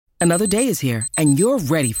Another day is here, and you're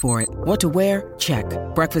ready for it. What to wear? Check.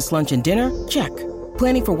 Breakfast, lunch, and dinner? Check.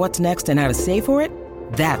 Planning for what's next and how to save for it?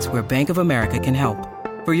 That's where Bank of America can help.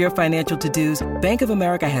 For your financial to-dos, Bank of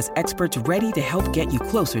America has experts ready to help get you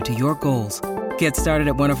closer to your goals. Get started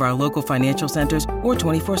at one of our local financial centers or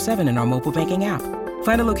 24/7 in our mobile banking app.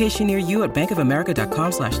 Find a location near you at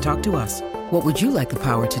bankofamerica.com/talktous. What would you like the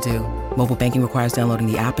power to do? Mobile banking requires downloading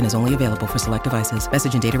the app and is only available for select devices.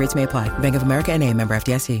 Message and data rates may apply. Bank of America N.A., member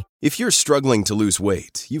FDIC. If you're struggling to lose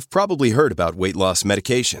weight, you've probably heard about weight loss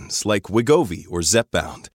medications like Wegovy or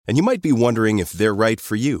Zepbound, and you might be wondering if they're right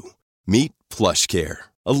for you. Meet PlushCare,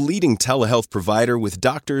 a leading telehealth provider with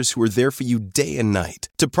doctors who are there for you day and night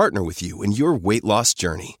to partner with you in your weight loss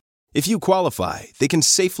journey. If you qualify, they can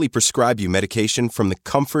safely prescribe you medication from the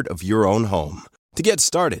comfort of your own home. To get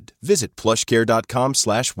started, visit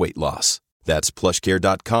plushcare.com/weight-loss. That's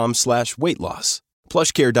plushcare.com/weight-loss.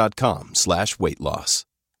 plushcare.com/weight-loss.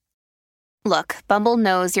 Look, Bumble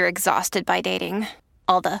knows you're exhausted by dating.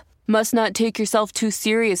 All the must not take yourself too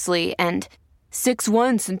seriously and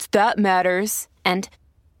 6'1" since that matters. And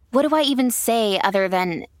what do I even say other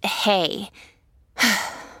than, hey?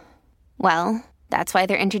 Well, that's why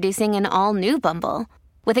they're introducing an all-new Bumble.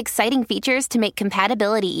 With exciting features to make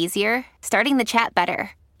compatibility easier, starting the chat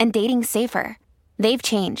better, and dating safer. They've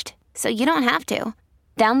changed, so you don't have to.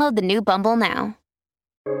 Download the new Bumble now.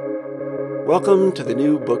 Welcome to the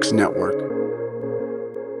New Books Network.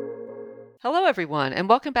 Hello, everyone, and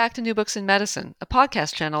welcome back to New Books in Medicine, a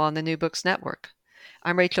podcast channel on the New Books Network.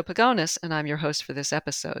 I'm Rachel Pagonis, and I'm your host for this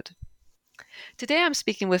episode. Today I'm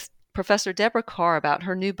speaking with Professor Deborah Carr about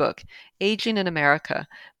her new book, Aging in America,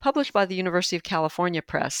 published by the University of California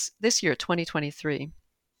Press this year, 2023.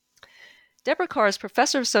 Deborah Carr is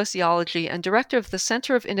professor of sociology and director of the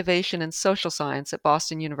Center of Innovation in Social Science at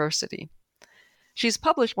Boston University. She's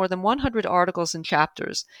published more than 100 articles and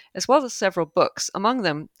chapters, as well as several books, among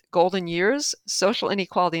them Golden Years, Social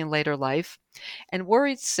Inequality in Later Life, and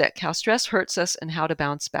Worried Sick, How Stress Hurts Us and How to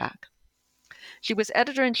Bounce Back. She was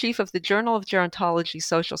editor-in-chief of the Journal of Gerontology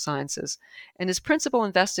Social Sciences and is principal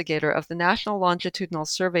investigator of the National Longitudinal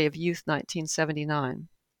Survey of Youth 1979.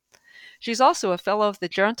 She's also a fellow of the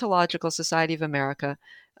Gerontological Society of America,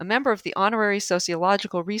 a member of the Honorary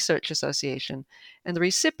Sociological Research Association, and the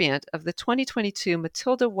recipient of the 2022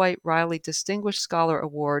 Matilda White Riley Distinguished Scholar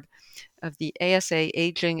Award of the ASA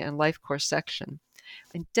Aging and Life Course section.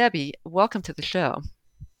 And Debbie, welcome to the show.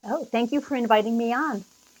 Oh, thank you for inviting me on.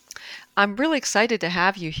 I'm really excited to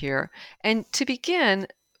have you here. And to begin,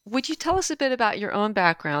 would you tell us a bit about your own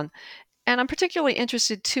background? And I'm particularly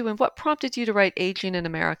interested, too, in what prompted you to write Aging in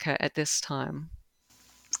America at this time.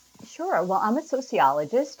 Sure. Well, I'm a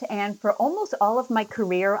sociologist, and for almost all of my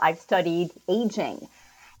career, I've studied aging.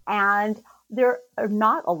 And there are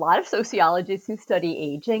not a lot of sociologists who study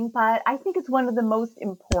aging, but I think it's one of the most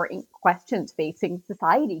important questions facing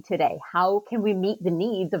society today. How can we meet the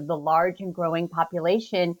needs of the large and growing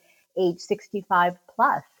population age 65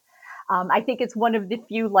 plus? I think it's one of the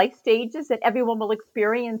few life stages that everyone will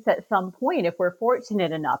experience at some point if we're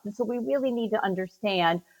fortunate enough. And so we really need to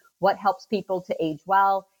understand what helps people to age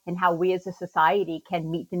well and how we as a society can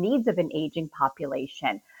meet the needs of an aging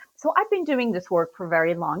population. So I've been doing this work for a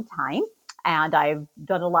very long time. And I've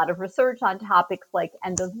done a lot of research on topics like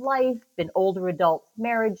end of life and older adult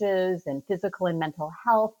marriages and physical and mental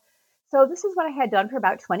health. So this is what I had done for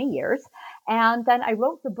about 20 years. And then I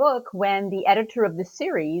wrote the book when the editor of the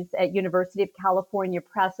series at University of California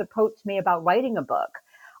Press approached me about writing a book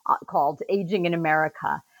called Aging in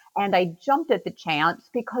America. And I jumped at the chance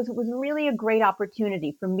because it was really a great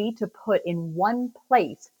opportunity for me to put in one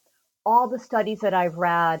place all the studies that I've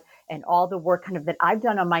read and all the work kind of that I've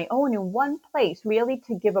done on my own in one place, really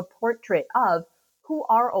to give a portrait of who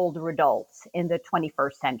are older adults in the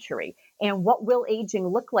 21st century and what will aging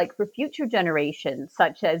look like for future generations,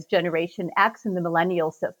 such as Generation X and the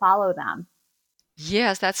millennials that follow them.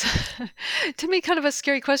 Yes, that's to me kind of a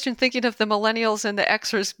scary question, thinking of the millennials and the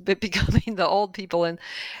Xers becoming the old people, and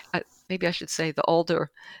maybe I should say the older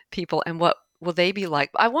people, and what will they be like?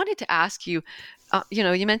 I wanted to ask you,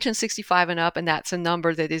 you mentioned 65 and up, and that's a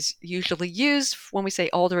number that is usually used when we say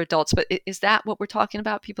older adults, but is that what we're talking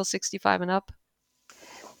about, people 65 and up?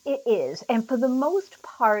 It is. And for the most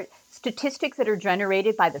part, statistics that are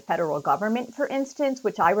generated by the federal government, for instance,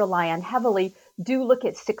 which I rely on heavily, do look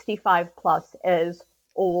at 65 plus as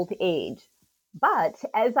old age. But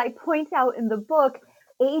as I point out in the book,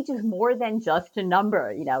 age is more than just a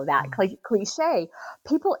number, that cliche.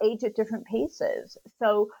 People age at different paces.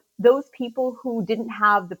 So those people who didn't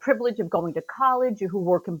have the privilege of going to college or who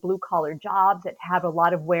work in blue collar jobs that have a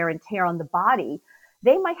lot of wear and tear on the body,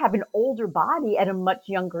 they might have an older body at a much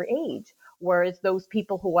younger age. Whereas those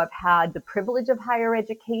people who have had the privilege of higher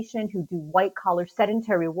education, who do white collar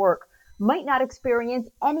sedentary work, might not experience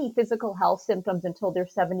any physical health symptoms until they're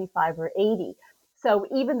 75 or 80. So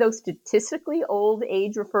even though statistically old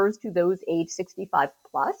age refers to those age 65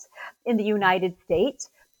 plus in the United States,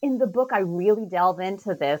 in the book, I really delve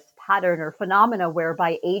into this pattern or phenomena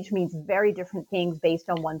whereby age means very different things based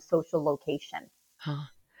on one's social location. Huh.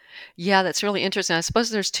 Yeah, that's really interesting. I suppose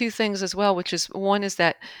there's two things as well, which is one is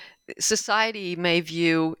that society may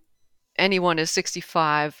view anyone as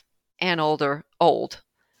 65 and older old.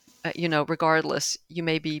 Regardless, you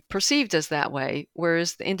may be perceived as that way,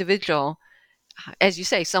 whereas the individual, as you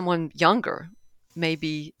say, someone younger may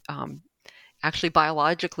be actually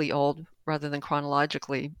biologically old rather than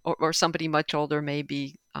chronologically, or somebody much older may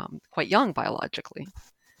be quite young biologically.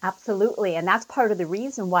 Absolutely. And that's part of the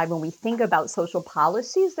reason why when we think about social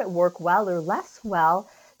policies that work well or less well,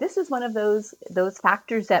 this is one of those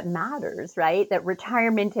factors that matters, right? That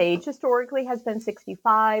retirement age historically has been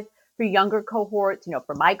 65. For younger cohorts,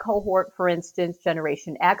 for my cohort, for instance,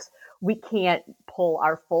 Generation X, we can't pull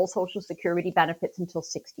our full Social Security benefits until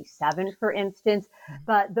 67, for instance.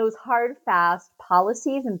 But those hard, fast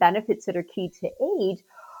policies and benefits that are key to age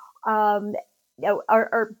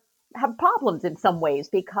are have problems in some ways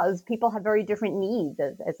because people have very different needs,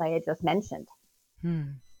 as I had just mentioned.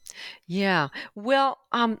 Yeah. Well,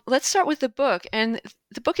 let's start with the book. And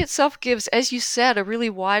the book itself gives, as you said, a really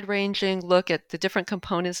wide-ranging look at the different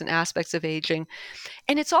components and aspects of aging.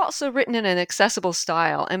 And it's also written in an accessible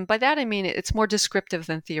style. And by that, I mean it's more descriptive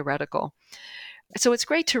than theoretical. So it's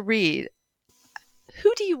great to read.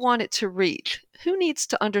 Who do you want it to reach? Who needs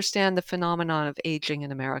to understand the phenomenon of aging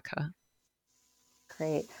in America?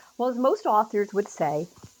 Great. Well, as most authors would say,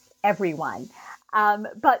 everyone.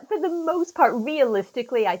 But for the most part,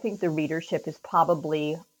 realistically, I think the readership is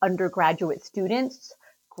probably undergraduate students,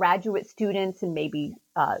 graduate students, and maybe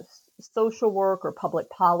social work or public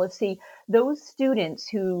policy. Those students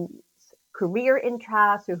whose career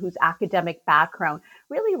interests or whose academic background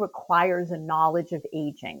really requires a knowledge of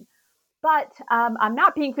aging. But I'm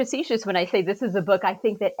not being facetious when I say this is a book I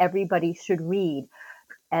think that everybody should read.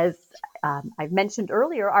 As I've mentioned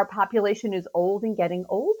earlier, our population is old and getting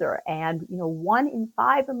older. And, 1 in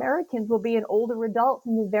 5 Americans will be an older adult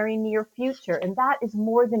in the very near future. And that is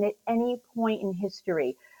more than at any point in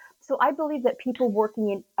history. So I believe that people working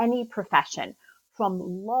in any profession, from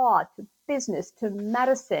law to business to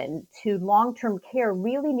medicine to long-term care,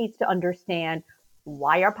 really needs to understand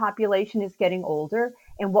why our population is getting older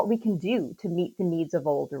and what we can do to meet the needs of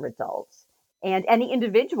older adults. And any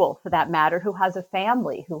individual, for that matter, who has a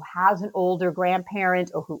family, who has an older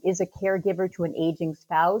grandparent, or who is a caregiver to an aging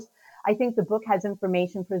spouse, I think the book has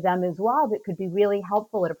information for them as well that could be really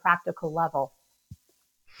helpful at a practical level.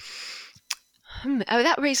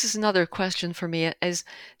 That raises another question for me, is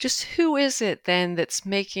just who is it then that's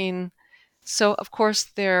making, so of course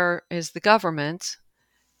there is the government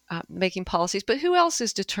making policies, but who else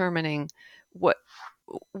is determining what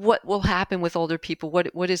will happen with older people?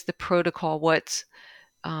 What is the protocol? What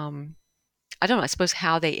I don't know. I suppose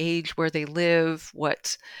how they age, where they live,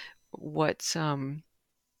 what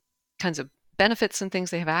kinds of benefits and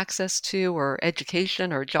things they have access to, or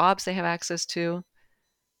education or jobs they have access to.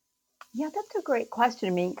 Yeah, that's a great question.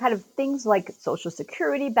 I mean, kind of things like Social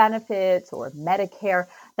Security benefits or Medicare,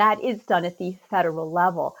 that is done at the federal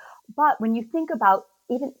level. But when you think about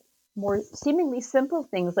even more seemingly simple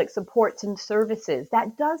things like supports and services,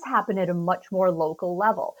 that does happen at a much more local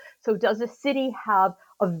level. So does a city have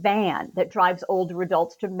a van that drives older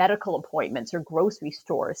adults to medical appointments or grocery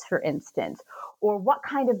stores, for instance? Or what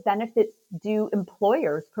kind of benefits do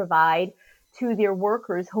employers provide to their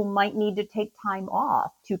workers who might need to take time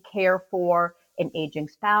off to care for an aging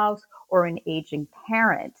spouse or an aging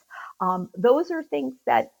parent? Those are things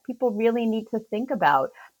that people really need to think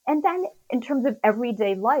about. And then in terms of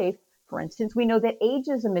everyday life, for instance, we know that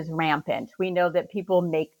ageism is rampant. We know that people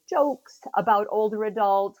make jokes about older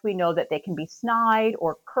adults. We know that they can be snide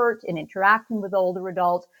or curt in interacting with older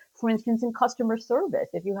adults. For instance, in customer service,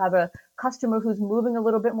 if you have a customer who's moving a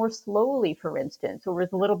little bit more slowly, for instance, or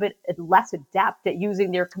is a little bit less adept at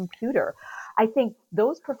using their computer, I think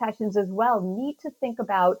those professions as well need to think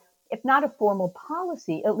about, if not a formal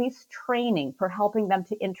policy, at least training for helping them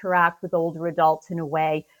to interact with older adults in a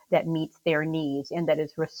way that meets their needs and that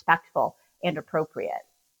is respectful and appropriate.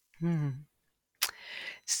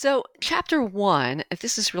 So chapter 1,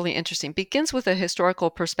 this is really interesting, begins with a historical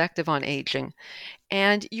perspective on aging.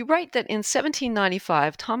 And you write that in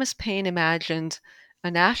 1795, Thomas Paine imagined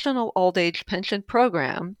a national old age pension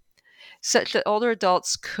program such that older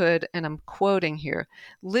adults could, and I'm quoting here,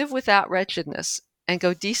 live without wretchedness and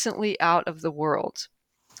go decently out of the world.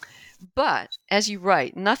 But, as you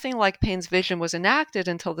write, nothing like Paine's vision was enacted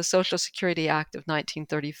until the Social Security Act of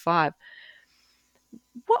 1935.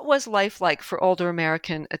 What was life like for older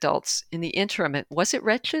American adults in the interim? Was it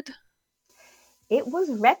wretched? It was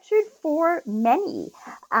wretched for many.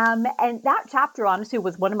 And that chapter, honestly,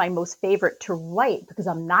 was one of my most favorite to write because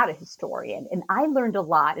I'm not a historian. And I learned a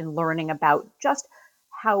lot in learning about just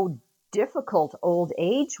how difficult old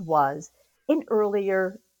age was in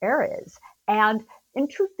earlier eras. And in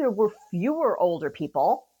truth, there were fewer older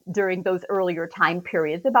people during those earlier time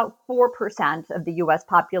periods, about 4% of the US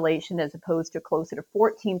population, as opposed to closer to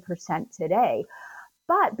 14% today.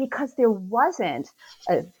 But because there wasn't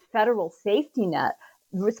a federal safety net,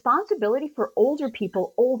 the responsibility for older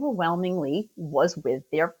people overwhelmingly was with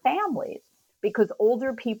their families. Because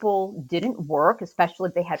older people didn't work, especially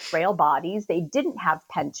if they had frail bodies, they didn't have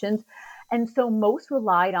pensions. And so most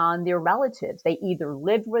relied on their relatives. They either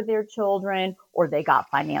lived with their children or they got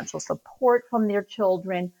financial support from their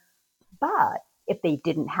children. But if they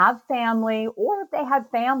didn't have family, or if they had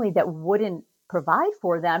family that wouldn't provide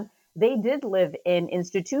for them, they did live in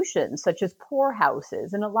institutions such as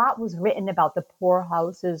poorhouses. And a lot was written about the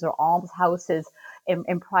poorhouses or almshouses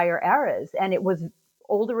in prior eras. And it was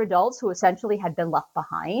older adults who essentially had been left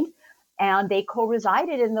behind. And they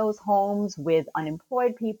co-resided in those homes with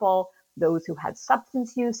unemployed people, those who had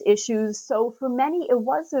substance use issues. So for many, it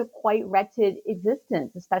was a quite wretched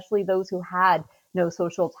existence, especially those who had no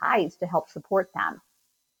social ties to help support them.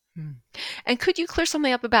 And could you clear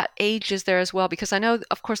something up about ages there as well? Because I know,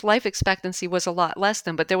 of course, life expectancy was a lot less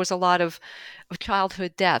then, but there was a lot of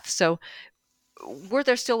childhood death. So were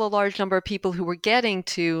there still a large number of people who were getting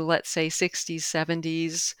to, let's say, 60s,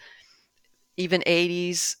 70s, even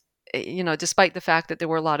 80s, despite the fact that there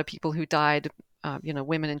were a lot of people who died,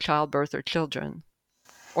 women in childbirth or children,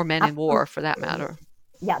 or men in war for that matter?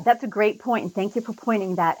 Yeah, that's a great point. And thank you for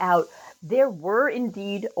pointing that out. There were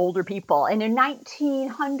indeed older people. And in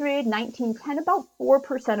 1900, 1910, about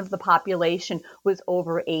 4% of the population was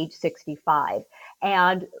over age 65.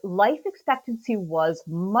 And life expectancy was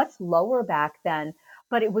much lower back then.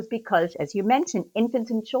 But it was because, as you mentioned,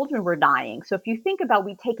 infants and children were dying. So if you think about,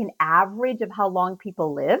 we take an average of how long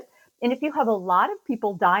people live. And if you have a lot of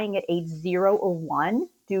people dying at age 0 or 1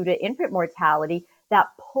 due to infant mortality, that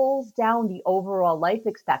pulls down the overall life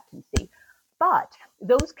expectancy. But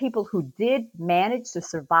those people who did manage to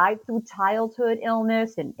survive through childhood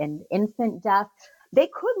illness and infant death, they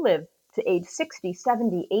could live to age 60,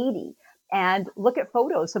 70, 80. And look at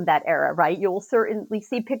photos from that era, right? You'll certainly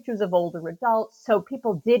see pictures of older adults. So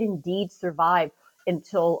people did indeed survive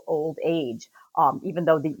until old age, even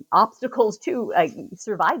though the obstacles to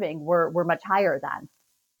surviving were much higher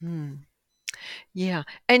then. Yeah.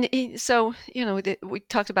 And so, we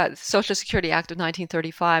talked about the Social Security Act of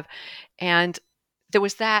 1935, and there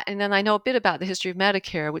was that. And then I know a bit about the history of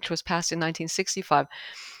Medicare, which was passed in 1965.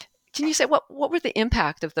 Can you say what were the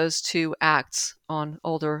impact of those two acts on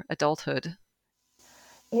older adulthood?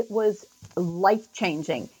 It was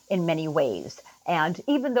life-changing in many ways. And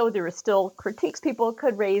even though there are still critiques people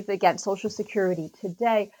could raise against Social Security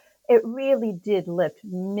today, it really did lift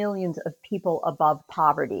millions of people above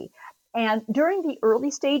poverty. And during the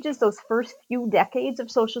early stages, those first few decades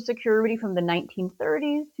of Social Security from the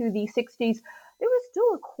 1930s to the 60s, there was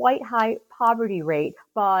still a quite high poverty rate,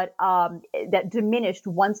 but that diminished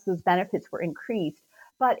once those benefits were increased.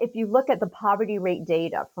 But if you look at the poverty rate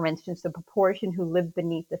data, for instance, the proportion who lived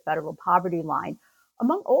beneath the federal poverty line,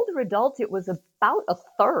 among older adults, it was about a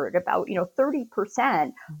third, about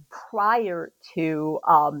 30% prior to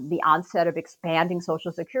the onset of expanding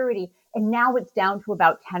Social Security, and now it's down to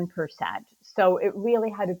about 10%. So it really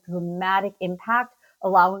had a dramatic impact,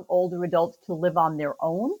 allowing older adults to live on their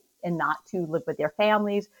own and not to live with their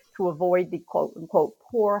families, to avoid the quote unquote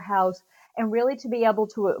poorhouse, and really to be able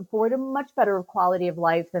to afford a much better quality of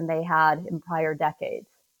life than they had in prior decades.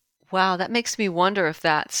 Wow, that makes me wonder if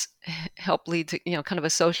that's helped lead to, kind of a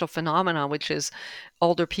social phenomenon, which is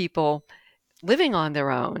older people living on their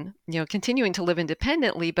own, continuing to live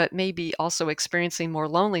independently, but maybe also experiencing more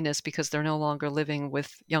loneliness because they're no longer living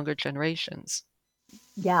with younger generations.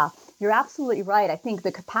 Yeah, you're absolutely right. I think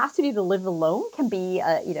the capacity to live alone can be,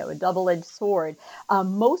 a double-edged sword.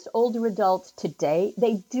 Most older adults today,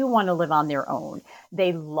 they do want to live on their own.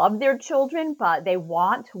 They love their children, but they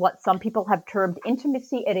want what some people have termed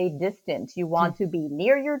intimacy at a distance. You want to be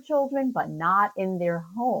near your children, but not in their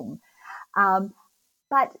home.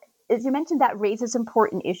 But as you mentioned, that raises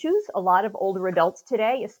important issues. A lot of older adults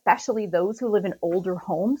today, especially those who live in older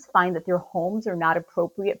homes, find that their homes are not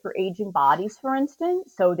appropriate for aging bodies, for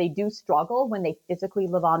instance. So they do struggle when they physically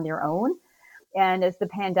live on their own. And as the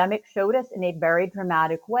pandemic showed us in a very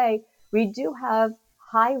dramatic way, we do have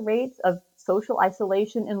high rates of social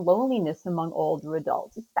isolation and loneliness among older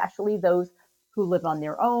adults, especially those who live on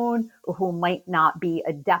their own or who might not be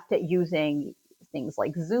adept at using things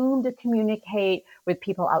like Zoom to communicate with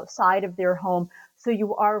people outside of their home. So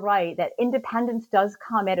you are right that independence does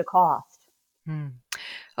come at a cost. Hmm.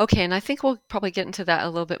 Okay, and I think we'll probably get into that a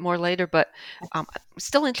little bit more later, but I'm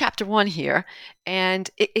still in chapter 1 here, and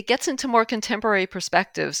it gets into more contemporary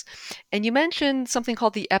perspectives. And you mentioned something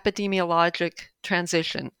called the epidemiologic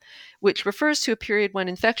transition, which refers to a period when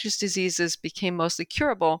infectious diseases became mostly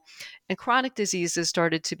curable and chronic diseases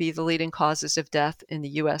started to be the leading causes of death in the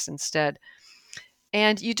U.S. instead.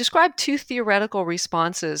 And you described 2 theoretical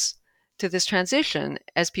responses to this transition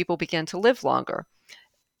as people began to live longer.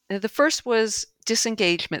 The first was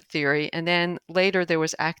disengagement theory, and then later there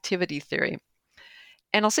was activity theory.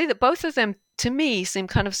 And I'll say that both of them, to me, seem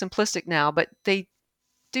kind of simplistic now, but they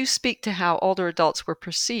do speak to how older adults were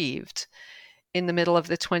perceived in the middle of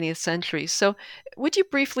the 20th century. So would you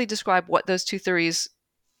briefly describe what those 2 theories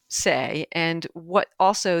say and what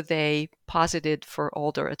also they posited for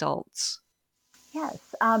older adults?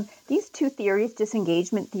 Yes, these 2 theories,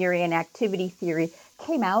 disengagement theory and activity theory,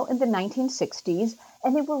 came out in the 1960s,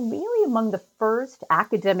 and they were really among the first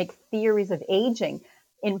academic theories of aging,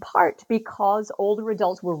 in part because older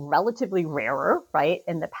adults were relatively rarer, right,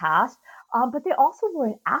 in the past, but they also were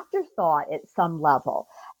an afterthought at some level.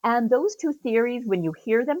 And those 2 theories, when you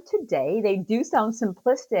hear them today, they do sound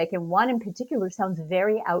simplistic, and one in particular sounds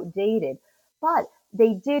very outdated. But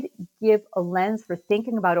they did give a lens for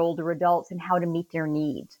thinking about older adults and how to meet their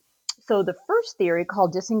needs. So the first theory,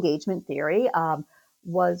 called disengagement theory,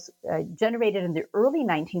 was generated in the early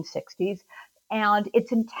 1960s, and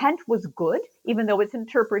its intent was good, even though its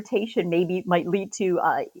interpretation maybe might lead to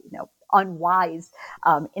unwise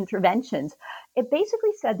interventions. It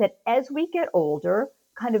basically said that as we get older,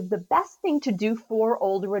 kind of the best thing to do for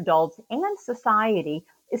older adults and society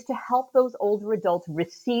is to help those older adults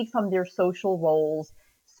recede from their social roles,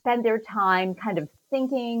 spend their time kind of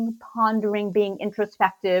thinking, pondering, being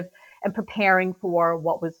introspective, and preparing for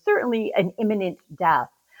what was certainly an imminent death.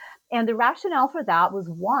 And the rationale for that was,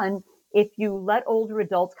 one, if you let older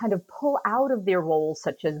adults kind of pull out of their roles,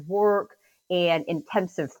 such as work and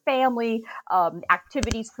intensive family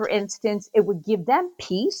activities, for instance, it would give them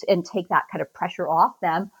peace and take that kind of pressure off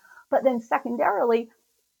them. But then secondarily,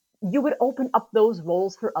 you would open up those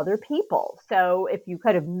roles for other people. So if you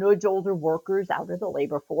kind of nudge older workers out of the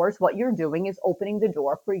labor force, what you're doing is opening the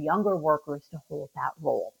door for younger workers to hold that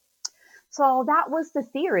role. So that was the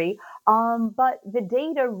theory, but the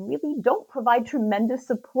data really don't provide tremendous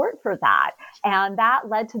support for that. And that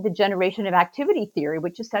led to the generation of activity theory,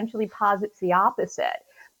 which essentially posits the opposite.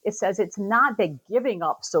 It says it's not that giving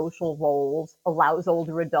up social roles allows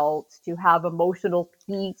older adults to have emotional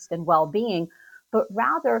peace and well-being, but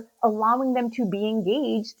rather allowing them to be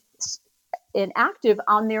engaged and active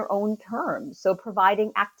on their own terms. So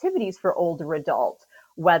providing activities for older adults,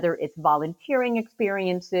 whether it's volunteering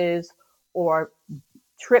experiences or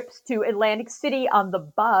trips to Atlantic City on the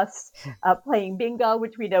bus, playing bingo,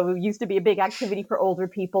 which we know used to be a big activity for older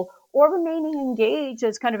people, or remaining engaged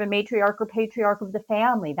as kind of a matriarch or patriarch of the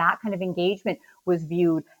family. That kind of engagement was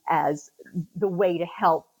viewed as the way to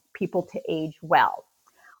help people to age well.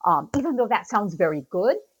 Even though that sounds very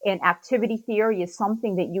good, and activity theory is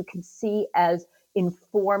something that you can see as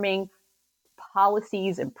informing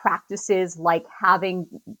policies and practices like having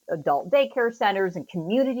adult daycare centers and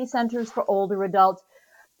community centers for older adults,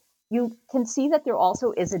 you can see that there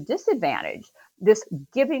also is a disadvantage. This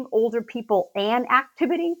giving older people an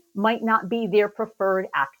activity might not be their preferred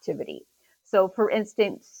activity. So for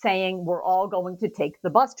instance, saying we're all going to take the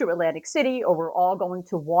bus to Atlantic City, or we're all going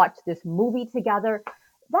to watch this movie together,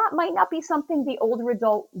 that might not be something the older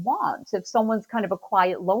adult wants. If someone's kind of a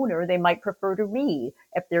quiet loner, they might prefer to read.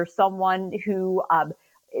 If there's someone who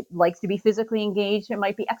likes to be physically engaged, it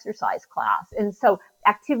might be exercise class. And so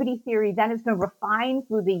activity theory then has been refined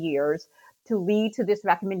through the years to lead to this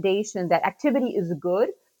recommendation that activity is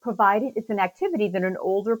good, provided it's an activity that an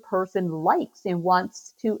older person likes and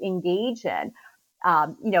wants to engage in.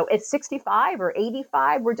 At 65 or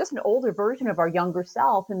 85, we're just an older version of our younger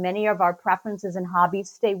self, and many of our preferences and hobbies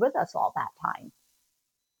stay with us all that time.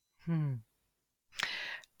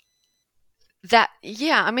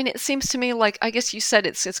 It seems to me like, I guess you said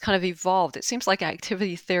it's kind of evolved. It seems like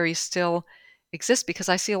activity theory still exist, because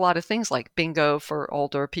I see a lot of things like bingo for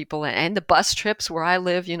older people and the bus trips where I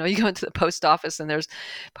live. You go into the post office and there's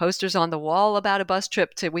posters on the wall about a bus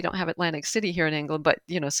trip to, we don't have Atlantic City here in England, but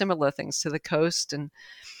similar things to the coast. And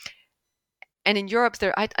in Europe,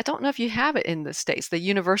 I don't know if you have it in the States, the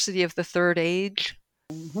University of the Third Age.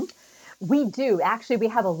 Mm-hmm. We do. Actually, we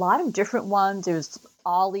have a lot of different ones. There's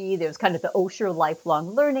OLLI, there's kind of the Osher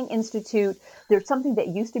Lifelong Learning Institute. There's something that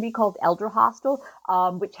used to be called Elder Hostel,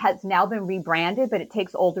 which has now been rebranded, but it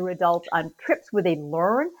takes older adults on trips where they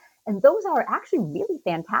learn. And those are actually really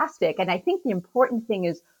fantastic. And I think the important thing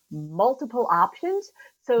is multiple options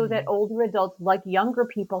so that older adults, like younger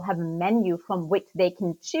people, have a menu from which they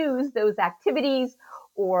can choose those activities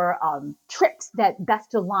or trips that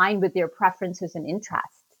best align with their preferences and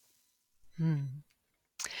interests.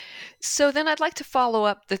 So then I'd like to follow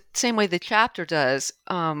up the same way the chapter does.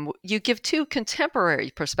 You give two contemporary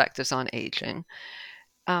perspectives on aging.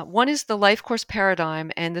 One is the life course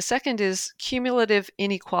paradigm, and the second is cumulative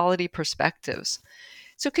inequality perspectives.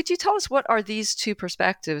 So could you tell us, what are these two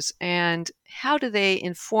perspectives and how do they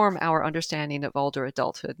inform our understanding of older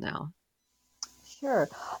adulthood now? Sure.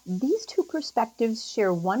 These two perspectives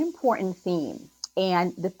share one important theme,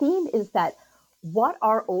 and the theme is that what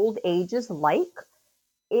our old age is like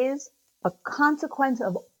is a consequence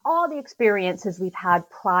of all the experiences we've had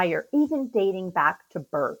prior, even dating back to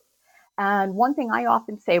birth. And one thing I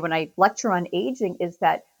often say when I lecture on aging is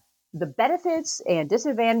that the benefits and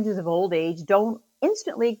disadvantages of old age don't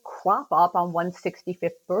instantly crop up on one's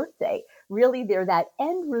 65th birthday. Really, they're that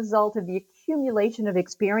end result of the accumulation of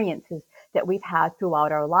experiences that we've had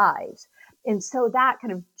throughout our lives. And so that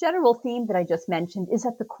kind of general theme that I just mentioned is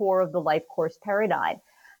at the core of the life course paradigm.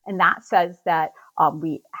 And that says that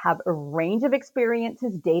we have a range of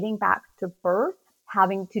experiences dating back to birth,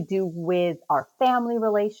 having to do with our family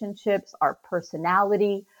relationships, our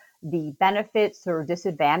personality, the benefits or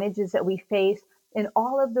disadvantages that we face. And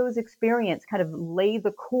all of those experiences kind of lay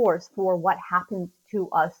the course for what happens to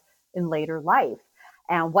us in later life.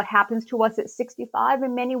 And what happens to us at 65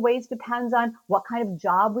 in many ways depends on what kind of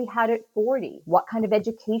job we had at 40, what kind of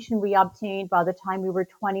education we obtained by the time we were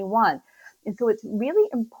 21. And so it's really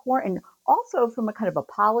important also from a kind of a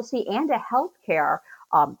policy and a healthcare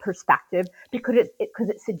perspective, because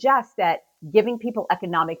it suggests that giving people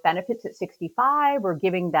economic benefits at 65 or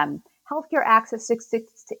giving them healthcare access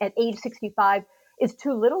at age 65 is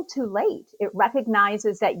too little too late. It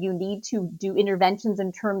recognizes that you need to do interventions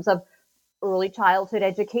in terms of early childhood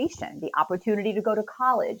education, the opportunity to go to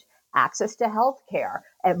college, access to healthcare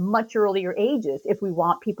at much earlier ages if we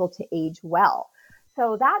want people to age well.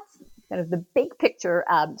 So that's kind of the big picture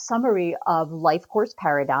summary of life course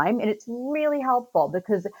paradigm. And it's really helpful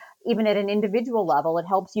because even at an individual level, it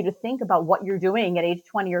helps you to think about what you're doing at age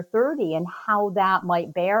 20 or 30 and how that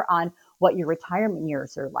might bear on what your retirement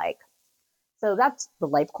years are like. So that's the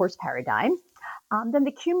life course paradigm. Then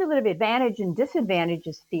the cumulative advantage and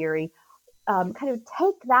disadvantages theory kind of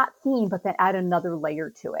take that theme, but then add another layer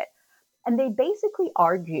to it. And they basically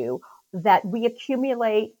argue that we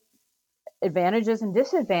accumulate advantages and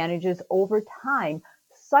disadvantages over time,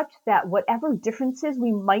 such that whatever differences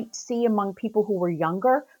we might see among people who were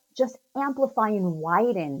younger just amplify and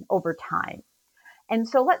widen over time. And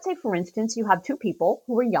so let's say, for instance, you have two people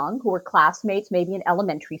who are young, who are classmates, maybe in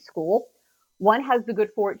elementary school. One has the good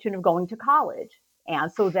fortune of going to college.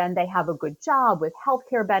 And so then they have a good job with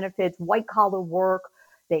healthcare benefits, white collar work.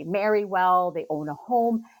 They marry well, they own a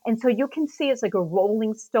home. And so you can see it's like a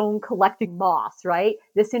rolling stone collecting moss, right?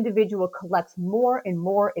 This individual collects more and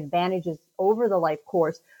more advantages over the life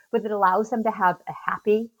course, but it allows them to have a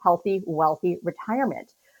happy, healthy, wealthy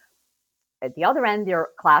retirement. At the other end, their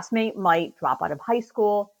classmate might drop out of high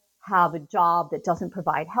school, have a job that doesn't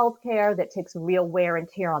provide health care, that takes real wear and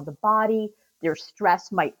tear on the body. Their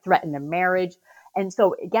stress might threaten a marriage. And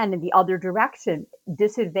so again, in the other direction,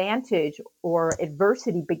 disadvantage or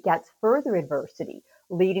adversity begets further adversity,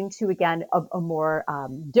 leading to, again, a more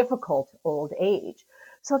difficult old age.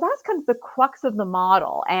 So that's kind of the crux of the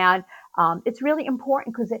model. And it's really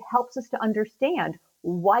important because it helps us to understand,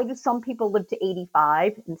 why do some people live to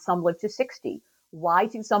 85 and some live to 60? Why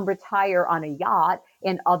do some retire on a yacht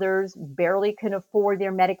and others barely can afford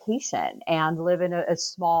their medication and live in a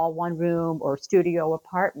small one-room or studio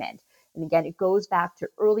apartment? And again, it goes back to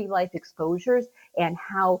early life exposures and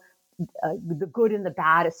how the good and the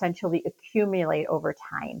bad essentially accumulate over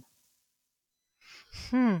time.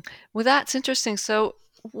 Well, that's interesting. So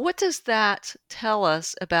what does that tell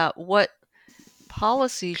us about what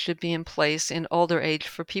policy should be in place in older age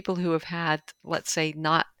for people who have had, let's say,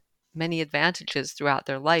 not many advantages throughout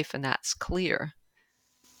their life, and that's clear?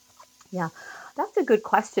 Yeah, That's a good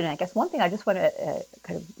question. I guess one thing I just want to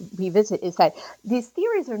kind of revisit is that these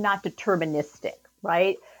theories are not deterministic,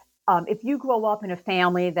 right? If you grow up in a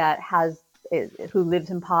family that who lives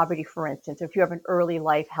in poverty, for instance, if you have an early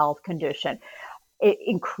life health condition, it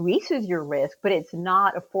increases your risk, but it's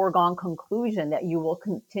not a foregone conclusion that you will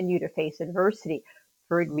continue to face adversity.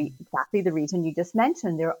 For exactly the reason you just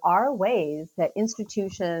mentioned, there are ways that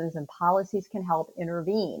institutions and policies can help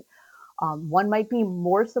intervene. One might be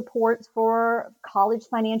more support for college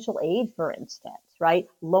financial aid, for instance, right?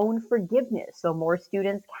 Loan forgiveness, so more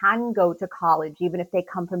students can go to college, even if they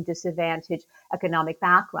come from disadvantaged economic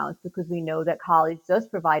backgrounds, because we know that college does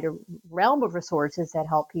provide a realm of resources that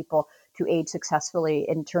help people to age successfully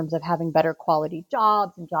in terms of having better quality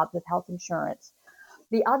jobs and jobs with health insurance.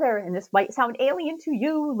 The other, and this might sound alien to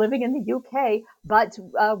you living in the UK, but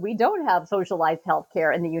we don't have socialized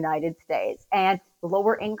healthcare in the United States. And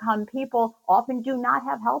lower income people often do not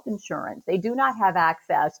have health insurance. They do not have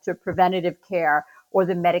access to preventative care or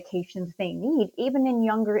the medications they need, even in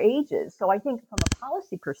younger ages. So I think from a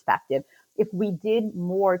policy perspective, if we did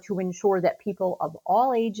more to ensure that people of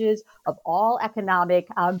all ages, of all economic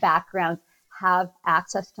backgrounds, have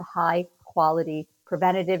access to high quality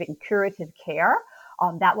preventative and curative care,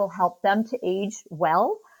 that will help them to age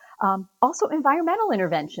well. Also, environmental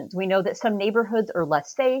interventions. We know that some neighborhoods are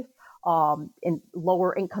less safe. In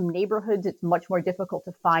lower income neighborhoods, it's much more difficult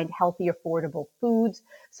to find healthy, affordable foods.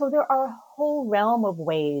 So there are a whole realm of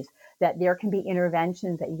ways that there can be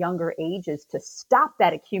interventions at younger ages to stop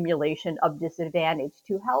that accumulation of disadvantage,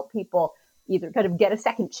 to help people either kind of get a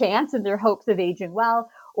second chance in their hopes of aging well,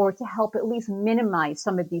 or to help at least minimize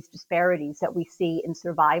some of these disparities that we see in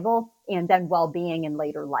survival and then well-being in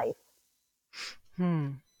later life.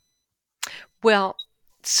 Well,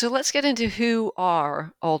 so let's get into who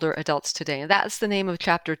are older adults today. And that's the name of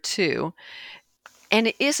chapter 2. And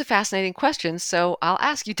it is a fascinating question. So I'll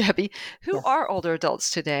ask you, Debbie, who Yes. are older adults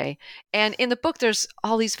today? And in the book, there's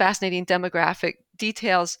all these fascinating demographic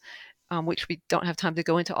details, which we don't have time to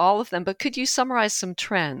go into all of them. But could you summarize some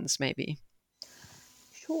trends, maybe?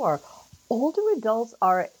 Sure. Older adults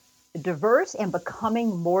are diverse and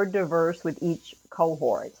becoming more diverse with each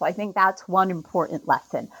cohort. So I think that's one important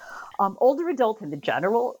lesson. Older adults in the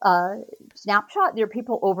general snapshot, they're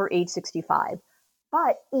people over age 65.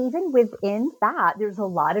 But even within that, there's a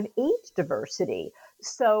lot of age diversity.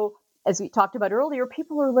 So as we talked about earlier,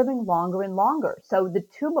 people are living longer and longer. So the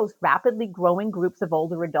two most rapidly growing groups of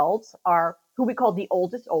older adults are who we call the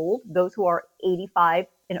oldest old, those who are 85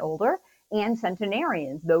 and older, and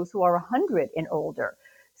centenarians, those who are 100 and older.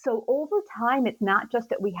 So over time, it's not just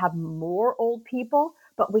that we have more old people,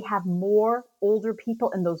 but we have more older people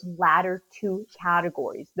in those latter two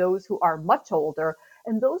categories, those who are much older.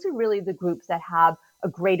 And those are really the groups that have a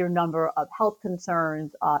greater number of health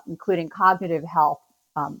concerns, including cognitive health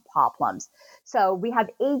problems. So we have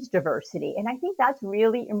age diversity. And I think that's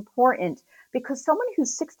really important because someone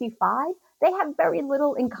who's 65, they have very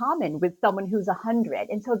little in common with someone who's 100.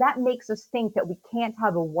 And so that makes us think that we can't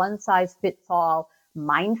have a one-size-fits-all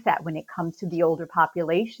mindset when it comes to the older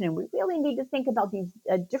population. And we really need to think about these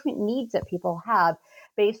different needs that people have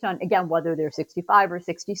based on, again, whether they're 65 or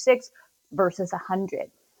 66 versus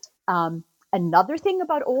 100. Another thing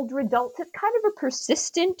about older adults, it's kind of a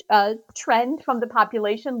persistent trend from the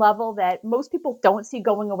population level that most people don't see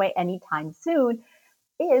going away anytime soon,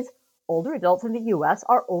 is older adults in the US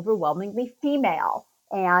are overwhelmingly female.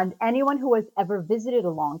 And anyone who has ever visited a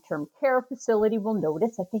long-term care facility will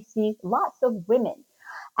notice that they see lots of women.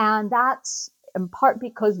 And that's in part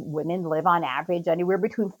because women live on average anywhere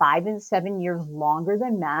between 5 and 7 years longer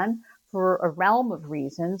than men for a realm of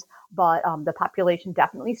reasons. But the population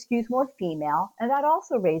definitely skews more female. And that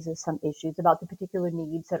also raises some issues about the particular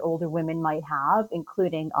needs that older women might have,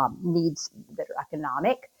 including needs that are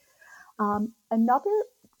economic. Another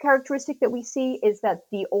characteristic that we see is that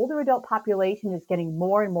the older adult population is getting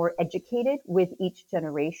more and more educated with each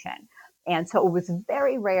generation. And so it was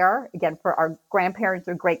very rare, again, for our grandparents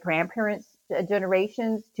or great-grandparents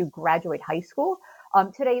generations to graduate high school.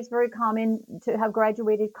 Today it's very common to have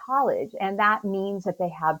graduated college, and that means that they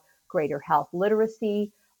have greater health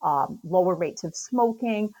literacy, lower rates of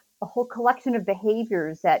smoking, a whole collection of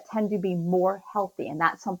behaviors that tend to be more healthy. And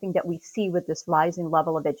that's something that we see with this rising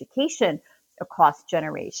level of education across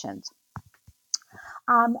generations.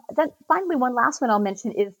 Then finally, one last one I'll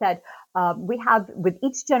mention is that we have, with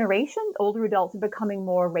each generation, older adults are becoming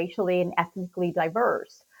more racially and ethnically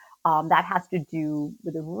diverse. That has to do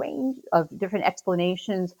with a range of different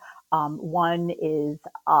explanations. One is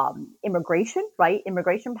immigration, right?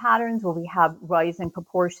 Immigration patterns, where we have rising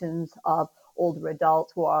proportions of older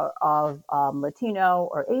adults who are of Latino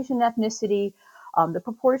or Asian ethnicity. The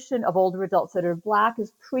proportion of older adults that are Black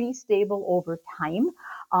is pretty stable over time.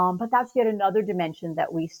 But that's yet another dimension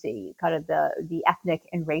that we see, kind of the ethnic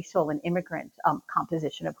and racial and immigrant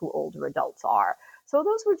composition of who older adults are. So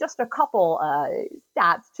those were just a couple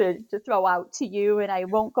stats to throw out to you, and I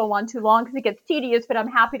won't go on too long because it gets tedious, but I'm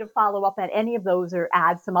happy to follow up on any of those or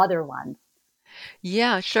add some other ones.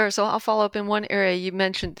 Yeah, sure. So I'll follow up in one area. You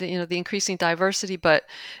mentioned the increasing diversity, but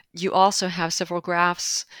you also have several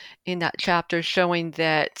graphs in that chapter showing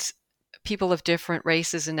that people of different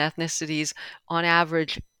races and ethnicities, on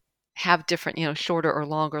average, have different, shorter or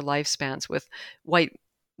longer lifespans with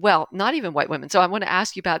not even white women. So I want to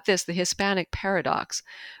ask you about this, the Hispanic paradox.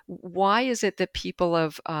 Why is it that people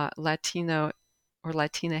of Latino or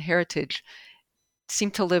Latina heritage seem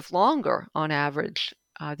to live longer on average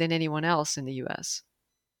than anyone else in the U.S.?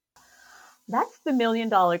 That's the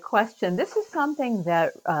million-dollar question. This is something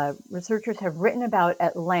that researchers have written about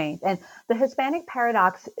at length. And the Hispanic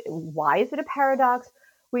paradox, why is it a paradox?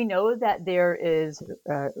 We know that there is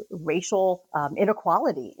racial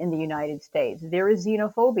inequality in the United States. There is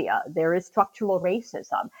xenophobia. There is structural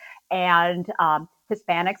racism. And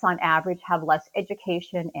Hispanics, on average, have less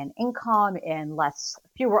education and income and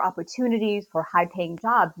fewer opportunities for high-paying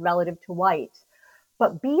jobs relative to whites.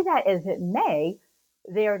 But be that as it may,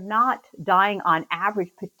 they're not dying on average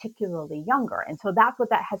particularly younger. And so that's what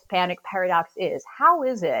that Hispanic paradox is. How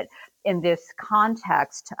is it in this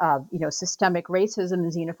context of systemic racism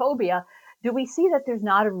and xenophobia, do we see that there's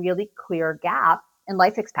not a really clear gap in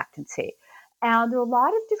life expectancy? And there are a lot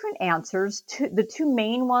of different answers. The two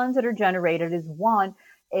main ones that are generated is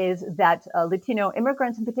that Latino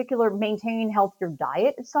immigrants in particular maintain healthier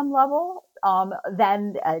diet at some level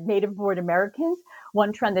than native-born Americans.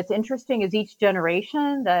 One trend that's interesting is each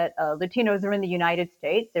generation that Latinos are in the United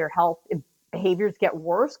States, their health behaviors get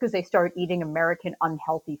worse because they start eating American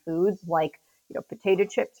unhealthy foods like potato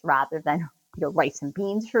chips rather than rice and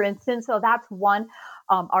beans, for instance. So that's one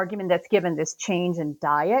argument that's given this change in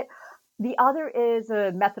diet. The other is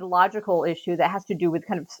a methodological issue that has to do with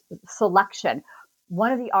kind of selection.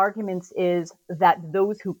 One of the arguments is that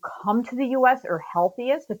those who come to the U.S. are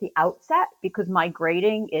healthiest at the outset because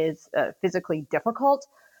migrating is physically difficult.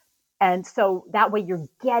 And so that way you're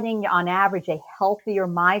getting, on average, a healthier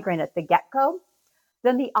migrant at the get-go.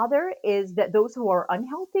 Then the other is that those who are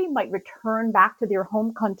unhealthy might return back to their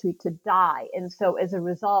home country to die. And so as a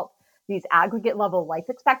result, these aggregate level life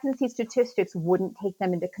expectancy statistics wouldn't take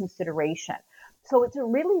them into consideration. So it's a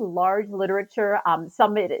really large literature.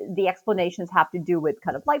 Some of the explanations have to do with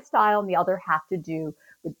kind of lifestyle, and the other have to do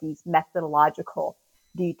with these methodological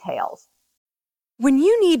details. When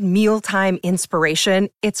you need mealtime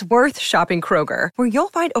inspiration, it's worth shopping Kroger, where you'll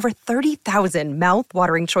find over 30,000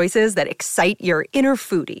 mouth-watering choices that excite your inner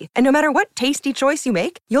foodie. And no matter what tasty choice you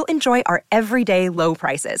make, you'll enjoy our everyday low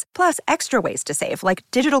prices, plus extra ways to save, like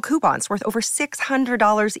digital coupons worth over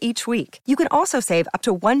 $600 each week. You can also save up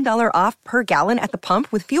to $1 off per gallon at the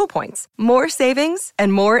pump with fuel points. More savings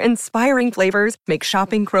and more inspiring flavors make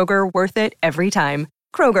shopping Kroger worth it every time.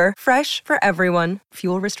 Kroger, fresh for everyone.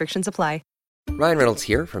 Fuel restrictions apply. Ryan Reynolds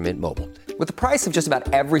here from Mint Mobile. With the price of just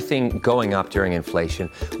about everything going up during inflation,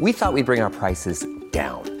 we thought we'd bring our prices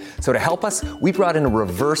down. So to help us, we brought in a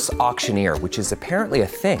reverse auctioneer, which is apparently a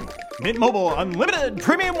thing. Mint Mobile Unlimited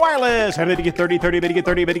Premium Wireless. How to get 30, 30, bit to get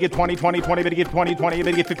 30, bit to get 20, 20, 20, bit to get 20, 20,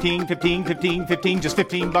 bit to get 15, 15, 15, 15, just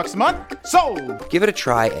 $15 a month? Sold! Give it a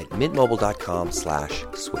try at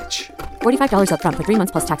mintmobile.com/switch. $45 up front for 3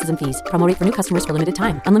 months plus taxes and fees. Promo rate for new customers for limited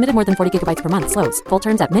time. Unlimited more than 40 gigabytes per month. Slows full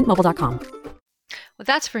terms at mintmobile.com. Well,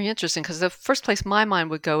 that's very interesting because the first place my mind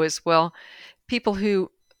would go is, well, people who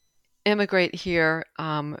immigrate here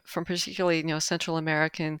from particularly, Central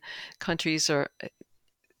American countries, or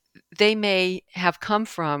they may have come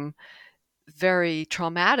from very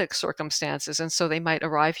traumatic circumstances, and so they might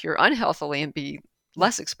arrive here unhealthily and be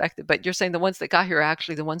less expected. But you're saying the ones that got here are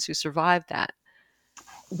actually the ones who survived that.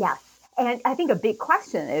 Yes. And I think a big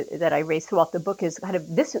question that I raise throughout the book is kind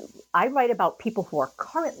of this. I write about people who are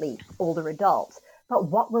currently older adults, but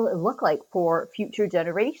what will it look like for future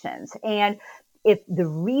generations? And if the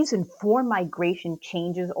reason for migration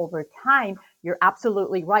changes over time, you're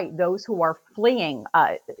absolutely right. Those who are fleeing,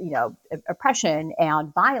 oppression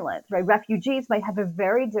and violence, right? Refugees might have a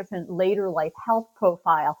very different later life health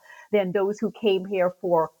profile than those who came here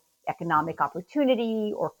for economic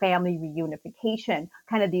opportunity or family reunification,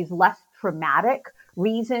 kind of these less traumatic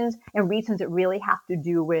reasons, and reasons that really have to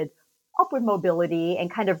do with upward mobility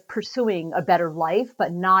and kind of pursuing a better life,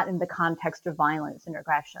 but not in the context of violence and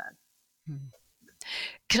aggression.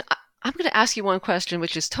 I'm going to ask you one question,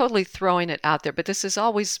 which is totally throwing it out there, but this is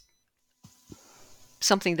always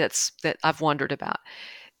something that I've wondered about.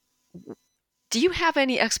 Do you have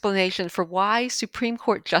any explanation for why Supreme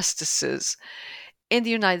Court justices in the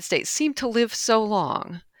United States seem to live so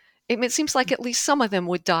long? It seems like at least some of them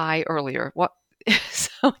would die earlier. What?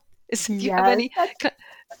 So, do you have Yes, any?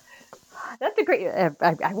 that's a great.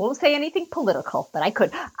 I won't say anything political, but I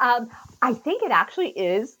could. I think it actually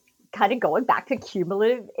is kind of going back to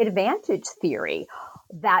cumulative advantage theory.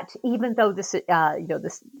 That even though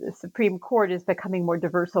the Supreme Court is becoming more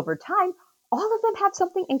diverse over time, all of them have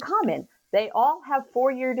something in common. They all have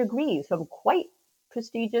 4-year degrees from quite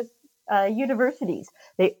prestigious universities.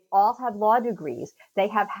 They all have law degrees. They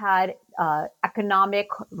have had economic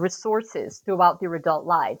resources throughout their adult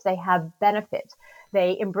lives. They have benefits.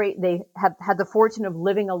 They have had the fortune of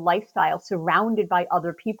living a lifestyle surrounded by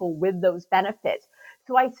other people with those benefits.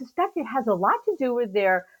 So I suspect it has a lot to do with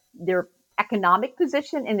their economic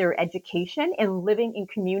position and their education and living in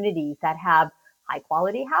communities that have high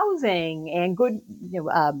quality housing and good,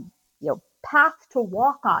 path to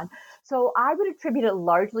walk on. So I would attribute it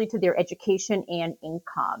largely to their education and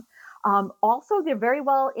income. Also, they're very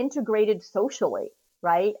well integrated socially,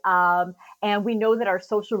 right? And we know that our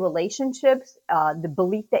social relationships, the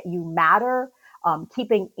belief that you matter,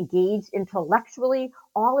 keeping engaged intellectually,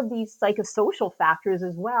 all of these psychosocial factors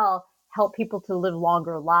as well help people to live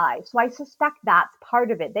longer lives. So I suspect that's part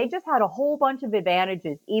of it. They just had a whole bunch of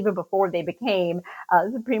advantages even before they became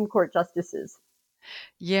Supreme Court justices.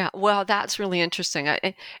 Yeah, well, that's really interesting.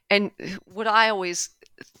 And what I always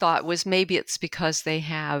thought was maybe it's because they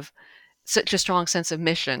have such a strong sense of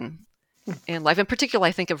mission in life. In particular,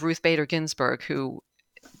 I think of Ruth Bader Ginsburg, who,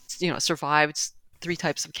 survived 3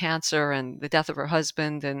 types of cancer and the death of her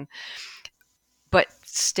husband, but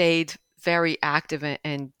stayed very active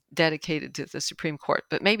and dedicated to the Supreme Court.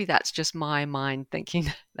 But maybe that's just my mind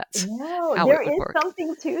thinking that's how there it would is work.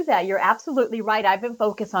 something to that. You're absolutely right. I've been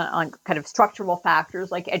focused on kind of structural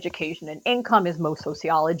factors like education and income, as most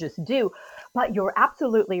sociologists do. But you're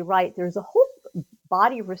absolutely right. There's a whole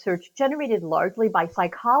body of research generated largely by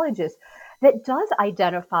psychologists that does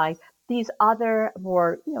identify these other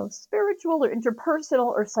more, spiritual or interpersonal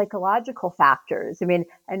or psychological factors. I mean,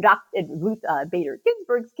 and Ruth Bader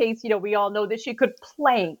Ginsburg's case, we all know that she could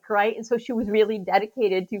plank, right? And so she was really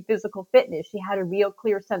dedicated to physical fitness. She had a real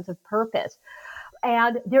clear sense of purpose.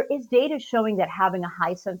 And there is data showing that having a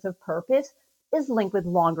high sense of purpose is linked with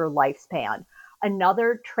longer lifespan.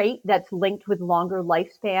 Another trait that's linked with longer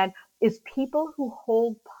lifespan is people who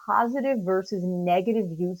hold positive versus negative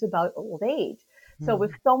views about old age. So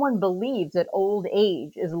if someone believes that old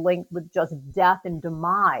age is linked with just death and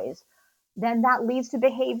demise, then that leads to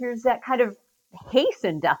behaviors that kind of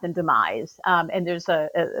hasten death and demise. And there's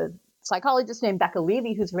a psychologist named Becca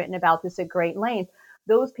Levy who's written about this at great length.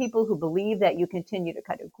 Those people who believe that you continue to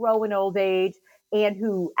kind of grow in old age and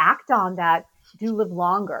who act on that do live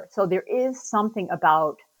longer. So there is something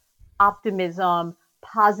about optimism,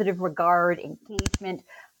 positive regard, engagement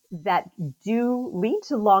that do lead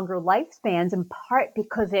to longer lifespans, in part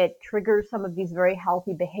because it triggers some of these very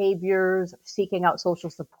healthy behaviors, seeking out social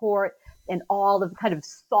support, and all the kind of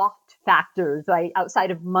soft factors, right,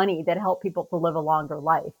 outside of money that help people to live a longer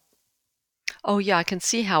life. Oh, yeah, I can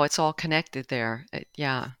see how it's all connected there.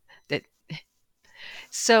 Yeah.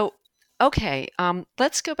 So, okay,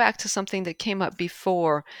 let's go back to something that came up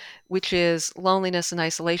before, which is loneliness and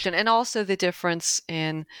isolation, and also the difference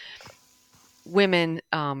in women,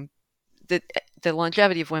 the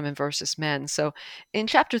longevity of women versus men. So in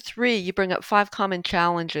chapter 3, you bring up 5 common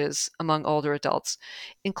challenges among older adults,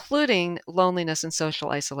 including loneliness and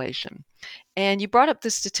social isolation. And you brought up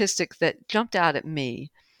this statistic that jumped out at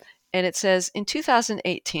me. And it says in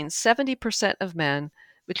 2018, 70% of men,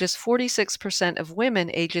 but just 46% of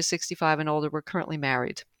women ages 65 and older were currently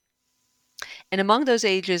married. And among those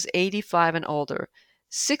ages 85 and older,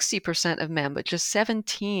 60% of men, but just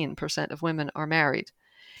 17% of women are married.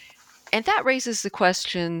 And that raises the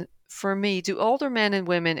question for me, do older men and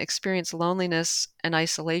women experience loneliness and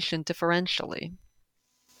isolation differentially?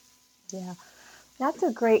 Yeah, that's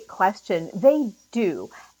a great question. They do.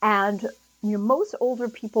 And most older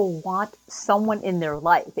people want someone in their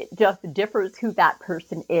life. It just differs who that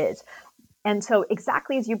person is. And so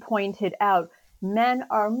exactly as you pointed out, men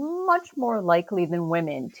are much more likely than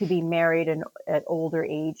women to be married at older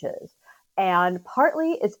ages. And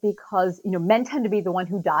partly it's because, men tend to be the one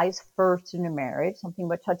who dies first in a marriage, something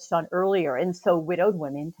we touched on earlier. And so widowed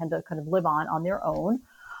women tend to kind of live on their own.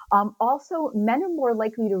 Also, men are more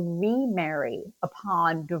likely to remarry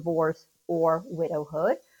upon divorce or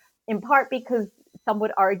widowhood, in part because some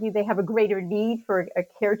would argue they have a greater need for a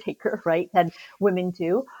caretaker, right, than women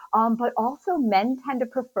do. But also men tend to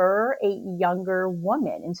prefer a younger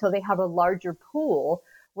woman. And so they have a larger pool.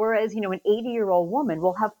 Whereas, an 80-year-old woman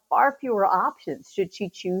will have far fewer options should she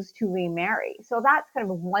choose to remarry. So that's kind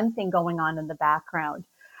of one thing going on in the background.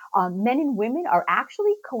 Men and women are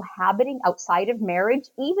actually cohabiting outside of marriage,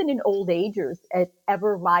 even in old ages, at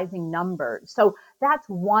ever rising numbers. So that's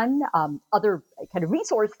one other kind of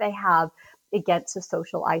resource they have against the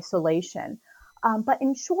social isolation. But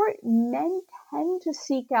in short, men tend to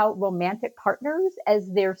seek out romantic partners as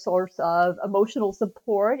their source of emotional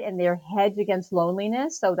support and their hedge against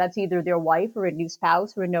loneliness. So that's either their wife or a new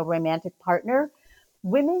spouse or a no romantic partner.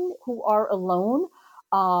 Women who are alone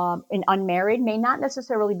and unmarried may not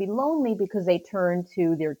necessarily be lonely because they turn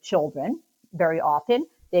to their children very often.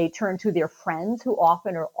 They turn to their friends who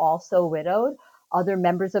often are also widowed, other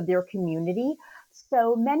members of their community.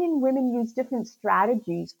 So men and women use different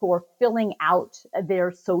strategies for filling out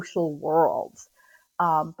their social worlds.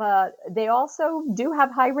 But they also do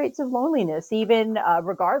have high rates of loneliness, even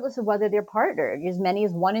regardless of whether they're partnered. As many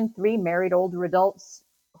as 1 in 3 married older adults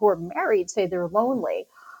who are married say they're lonely.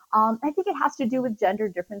 I think it has to do with gender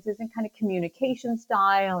differences in kind of communication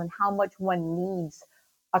style and how much one needs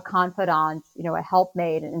a confidant, a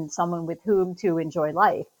helpmate, and someone with whom to enjoy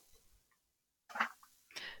life.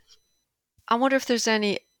 I wonder if there's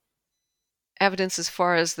any evidence as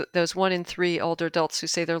far as those 1 in 3 older adults who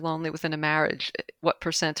say they're lonely within a marriage, what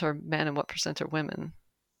percent are men and what percent are women?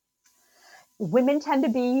 Women tend to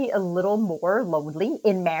be a little more lonely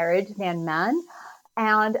in marriage than men.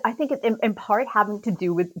 And I think it, in part having to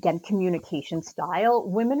do with, again, communication style.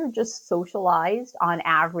 Women are just socialized on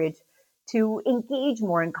average to engage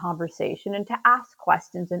more in conversation and to ask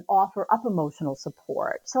questions and offer up emotional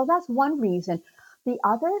support. So that's one reason. The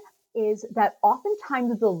other is that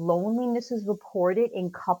oftentimes the loneliness is reported in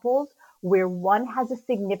couples where one has a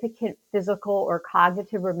significant physical or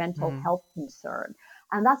cognitive or mental health concern.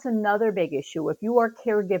 And that's another big issue. If you are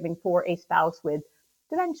caregiving for a spouse with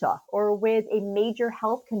dementia or with a major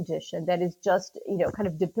health condition that is just, kind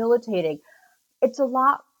of debilitating, it's a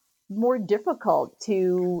lot more difficult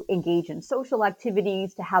to engage in social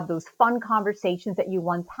activities, to have those fun conversations that you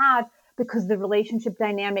once had because the relationship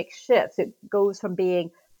dynamic shifts. It goes from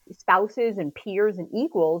being spouses and peers and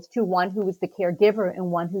equals to one who is the caregiver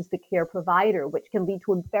and one who's the care provider, which can lead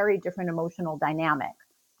to a very different emotional dynamic.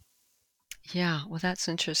 Yeah, well, that's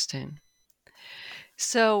interesting.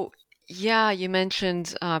 So, yeah, you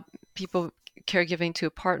mentioned people caregiving to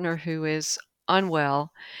a partner who is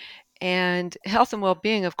unwell. And health and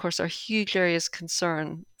well-being, of course, are huge areas of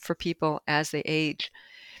concern for people as they age.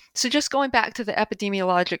 So just going back to the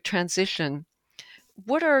epidemiologic transition,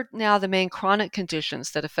 what are now the main chronic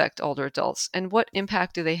conditions that affect older adults, and what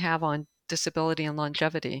impact do they have on disability and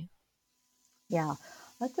longevity? Yeah,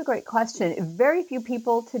 that's a great question. Very few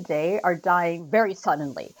people today are dying very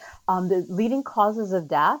suddenly. The leading causes of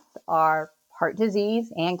death are heart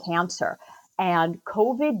disease and cancer. And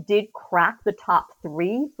COVID did crack the top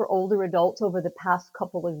 3 for older adults over the past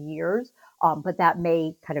couple of years, but that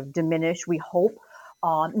may kind of diminish, we hope.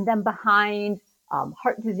 And then behind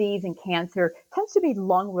heart disease and cancer tends to be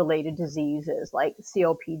lung-related diseases like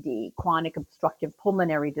COPD, chronic obstructive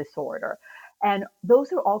pulmonary disorder. And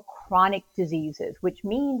those are all chronic diseases, which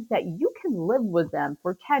means that you can live with them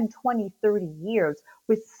for 10, 20, 30 years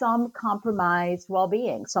with some compromised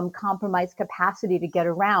well-being, some compromised capacity to get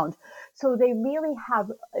around. So they really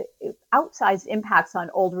have outsized impacts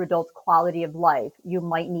on older adults' quality of life. You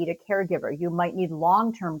might need a caregiver. You might need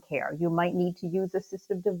long-term care. You might need to use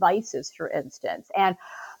assistive devices, for instance. And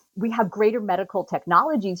we have greater medical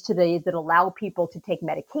technologies today that allow people to take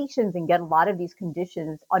medications and get a lot of these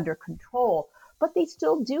conditions under control, but they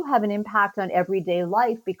still do have an impact on everyday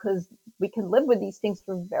life because we can live with these things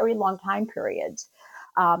for very long time periods.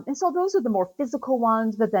 And so those are the more physical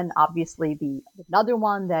ones, but then obviously another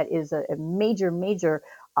one that is a major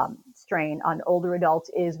strain on older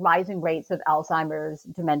adults is rising rates of Alzheimer's,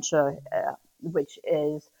 dementia, which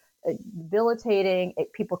is debilitating.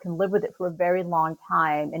 People can live with it for a very long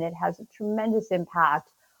time, and it has a tremendous impact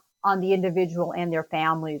on the individual and their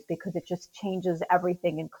families because it just changes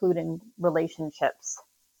everything, including relationships.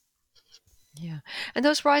 Yeah. And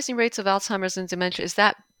those rising rates of Alzheimer's and dementia, is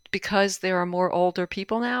that because there are more older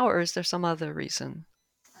people now, or is there some other reason?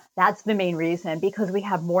 That's the main reason, because we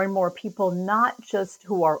have more and more people, not just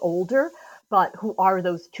who are older, but who are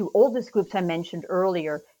those 2 oldest groups I mentioned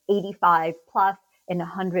earlier, 85 plus and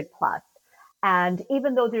 100 plus. And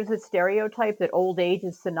even though there's a stereotype that old age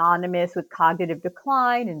is synonymous with cognitive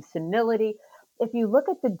decline and senility, if you look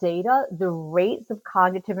at the data, the rates of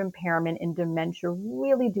cognitive impairment and dementia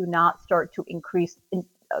really do not start to increase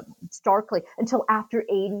starkly until after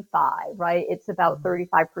 85, right? It's about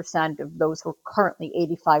 35% of those who are currently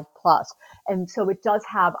 85 plus. And so it does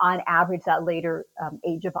have, on average, that later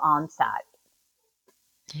age of onset.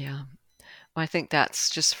 Yeah. I think that's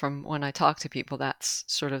just from when I talk to people, that's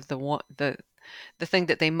sort of the thing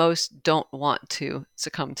that they most don't want to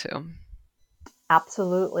succumb to.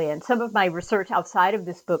 Absolutely. And some of my research outside of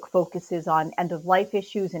this book focuses on end of life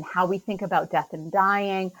issues and how we think about death and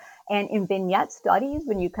dying. And in vignette studies,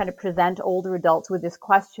 when you kind of present older adults with this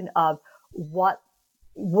question of what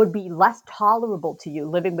would be less tolerable to you,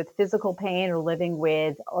 living with physical pain or living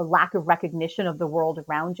with a lack of recognition of the world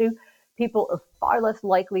around you, people are far less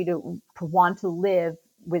likely to want to live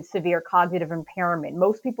with severe cognitive impairment.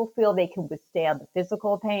 Most people feel they can withstand the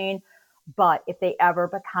physical pain, but if they ever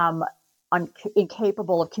become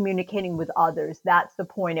incapable of communicating with others, that's the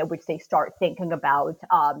point at which they start thinking about,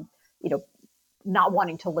 not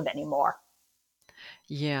wanting to live anymore.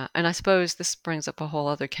 Yeah, and I suppose this brings up a whole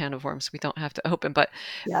other can of worms we don't have to open, but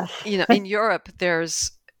Yes. in Europe,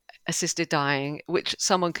 there's assisted dying, which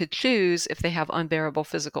someone could choose if they have unbearable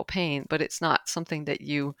physical pain, but it's not something that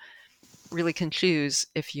you really can choose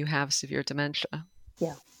if you have severe dementia.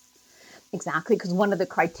 Yeah. Exactly, because one of the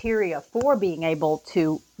criteria for being able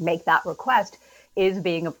to make that request is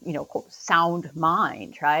being of, quote, sound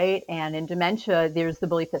mind, right? And in dementia, there's the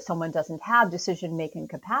belief that someone doesn't have decision-making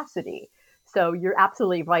capacity. So you're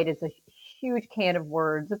absolutely right. It's a huge can of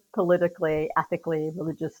worms, politically, ethically,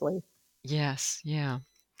 religiously. Yes, yeah.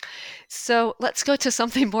 So let's go to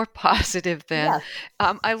something more positive then.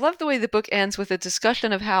 Yes. I love the way the book ends with a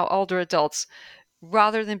discussion of how older adults,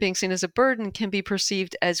 rather than being seen as a burden, can be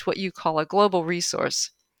perceived as what you call a global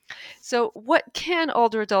resource. So, what can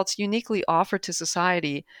older adults uniquely offer to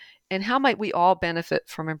society, and how might we all benefit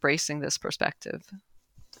from embracing this perspective?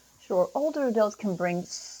 Sure. Older adults can bring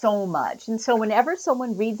so much. And so whenever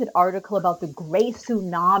someone reads an article about the great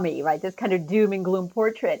tsunami, right, this kind of doom and gloom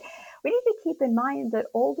portrait, we need to keep in mind that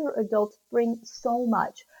older adults bring so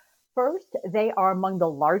much. First, they are among the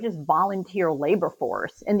largest volunteer labor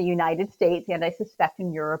force in the United States, and I suspect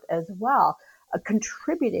in Europe as well,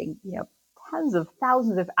 contributing, tens of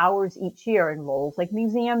thousands of hours each year in roles like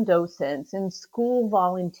museum docents and school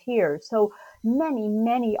volunteers. So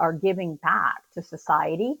many are giving back to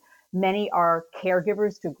society. Many are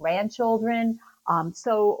caregivers to grandchildren.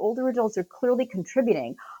 So older adults are clearly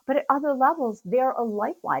contributing. But at other levels, they're a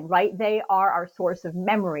lifeline, right? They are our source of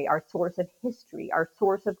memory, our source of history, our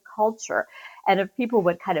source of culture. And if people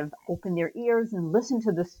would kind of open their ears and listen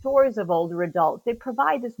to the stories of older adults, they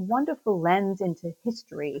provide this wonderful lens into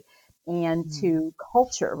history and to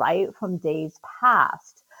culture, right, from days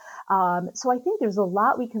past. So I think there's a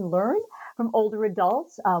lot we can learn from older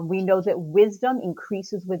adults. We know that wisdom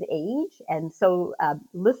increases with age. And so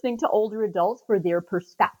listening to older adults for their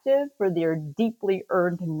perspective, for their deeply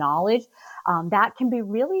earned knowledge, that can be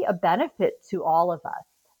really a benefit to all of us.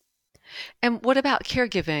 And what about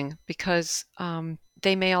caregiving? Because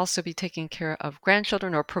they may also be taking care of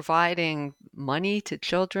grandchildren or providing money to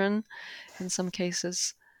children in some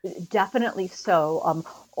cases. Definitely so.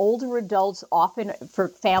 Older adults often, for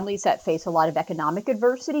families that face a lot of economic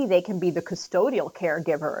adversity, they can be the custodial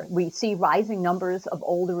caregiver. We see rising numbers of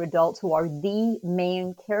older adults who are the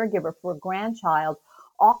main caregiver for a grandchild,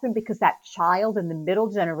 often because that child in the middle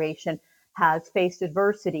generation has faced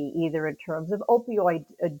adversity, either in terms of opioid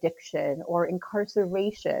addiction or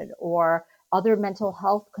incarceration or other mental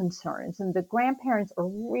health concerns. And the grandparents are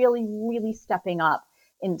really stepping up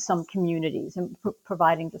in some communities and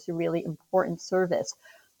providing just a really important service.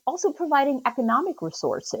 Also providing economic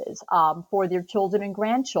resources for their children and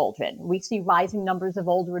grandchildren. We see rising numbers of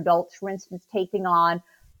older adults, for instance, taking on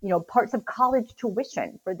parts of college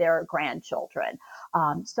tuition for their grandchildren.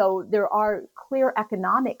 So there are clear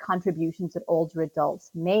economic contributions that older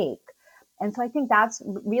adults make. And so I think that's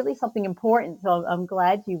really something important. So I'm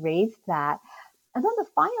glad you raised that. And then the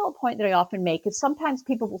final point that I often make is sometimes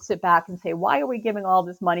people will sit back and say, why are we giving all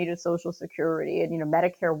this money to Social Security and,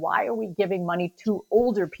 Medicare? Why are we giving money to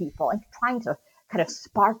older people and trying to kind of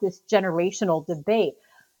spark this generational debate?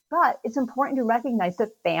 But it's important to recognize that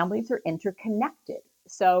families are interconnected.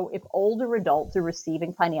 So if older adults are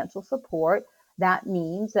receiving financial support, that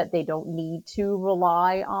means that they don't need to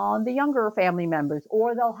rely on the younger family members,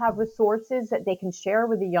 or they'll have resources that they can share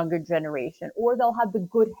with the younger generation, or they'll have the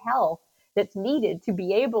good health that's needed to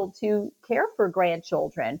be able to care for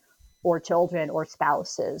grandchildren, or children or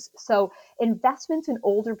spouses. So investments in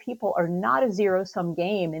older people are not a zero-sum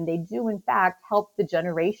game, and they do, in fact, help the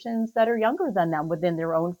generations that are younger than them within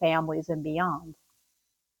their own families and beyond.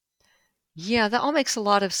 Yeah, that all makes a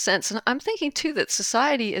lot of sense. And I'm thinking too that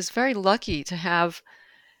society is very lucky to have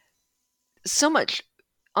so much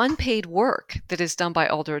unpaid work that is done by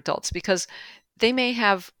older adults, because they may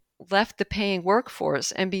have left the paying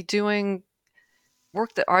workforce and be doing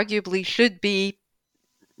work that arguably should be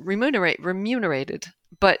remunerated,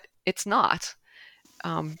 but it's not.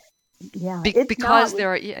 It's Because not. there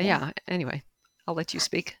are, yeah. Anyway, I'll let you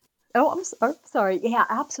speak. Oh, I'm sorry. Yeah,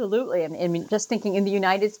 absolutely. I mean, just thinking in the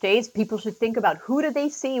United States, people should think about who do they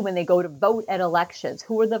see when they go to vote at elections?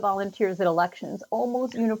 Who are the volunteers at elections?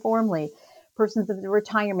 Almost uniformly, persons of the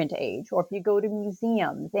retirement age, or if you go to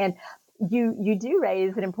museums. And you do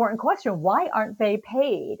raise an important question. Why aren't they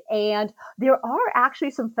paid? And there are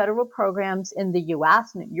actually some federal programs in the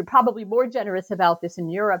US, and you're probably more generous about this in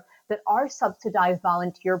Europe, that are subsidized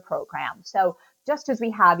volunteer programs. So just as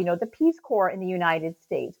we have, the Peace Corps in the United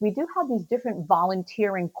States, we do have these different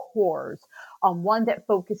volunteering corps. One that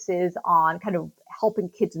focuses on kind of helping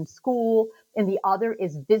kids in school, and the other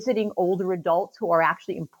is visiting older adults who are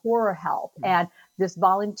actually in poorer health. And this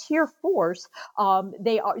volunteer force,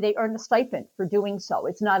 they earn a stipend for doing so.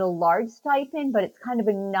 It's not a large stipend, but it's kind of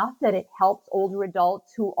enough that it helps older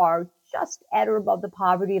adults who are just at or above the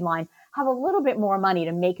poverty line have a little bit more money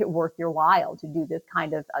to make it worth your while to do this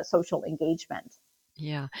kind of social engagement.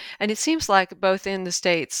 Yeah. And it seems like both in the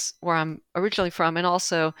States, where I'm originally from, and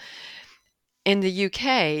also in the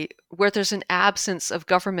UK, where there's an absence of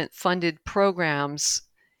government-funded programs,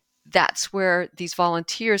 that's where these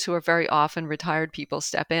volunteers, who are very often retired people,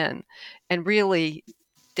 step in. And really,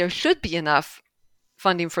 there should be enough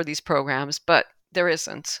funding for these programs, but there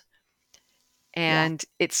isn't. And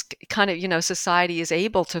it's kind of, society is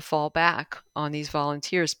able to fall back on these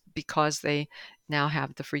volunteers because they now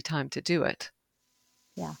have the free time to do it.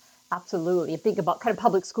 Yeah, absolutely. You think about kind of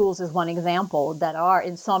public schools as one example that are,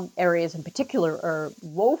 in some areas in particular, are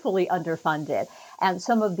woefully underfunded. And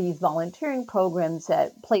some of these volunteering programs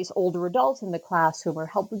that place older adults in the classroom or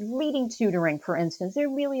help with reading tutoring, for instance, they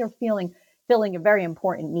really are filling a very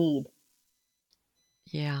important need.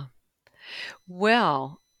 Yeah.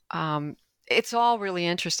 Well, it's all really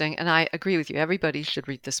interesting, and I agree with you. Everybody should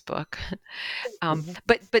read this book.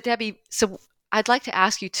 But Debbie, so I'd like to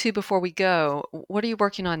ask you too before we go, what are you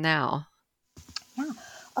working on now? Yeah,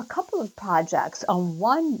 a couple of projects.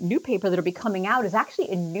 One new paper that'll be coming out is actually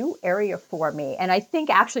a new area for me, and I think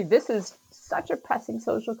actually this is such a pressing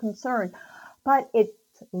social concern, but it's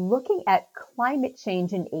looking at climate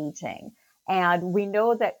change and aging. And we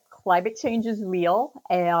know that climate change is real,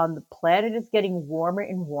 and the planet is getting warmer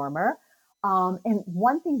and warmer. And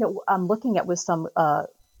one thing that I'm looking at with some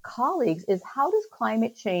colleagues is how does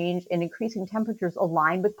climate change and increasing temperatures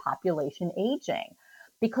align with population aging?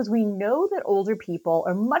 Because we know that older people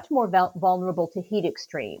are much more vulnerable to heat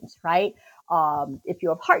extremes, right? If you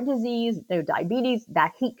have heart disease, diabetes,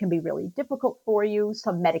 that heat can be really difficult for you.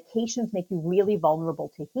 Some medications make you really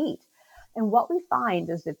vulnerable to heat. And what we find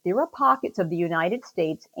is that there are pockets of the United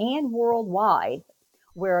States and worldwide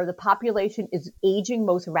where the population is aging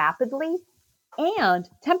most rapidly and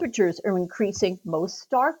temperatures are increasing most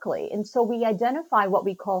starkly. And so we identify what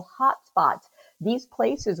we call hotspots, these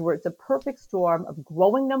places where it's a perfect storm of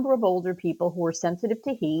growing number of older people who are sensitive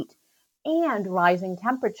to heat and rising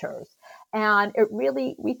temperatures. And it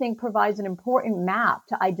really, we think, provides an important map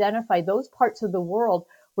to identify those parts of the world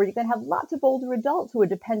where you're going to have lots of older adults who are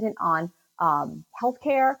dependent on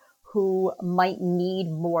healthcare, who might need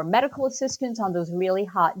more medical assistance on those really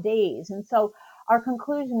hot days. And so our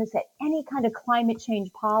conclusion is that any kind of climate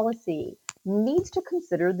change policy needs to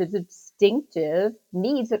consider the distinctive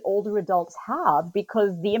needs that older adults have,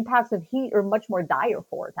 because the impacts of heat are much more dire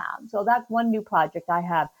for them. So that's one new project I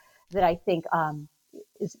have that I think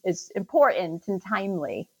is important and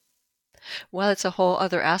timely. Well, it's a whole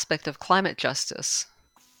other aspect of climate justice.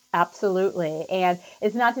 Absolutely. And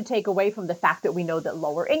it's not to take away from the fact that we know that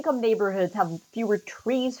lower income neighborhoods have fewer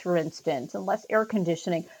trees, for instance, and less air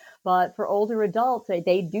conditioning. But for older adults,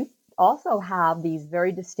 they do also have these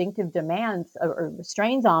very distinctive demands or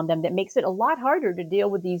strains on them that makes it a lot harder to deal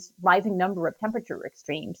with these rising number of temperature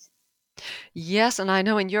extremes. Yes, and I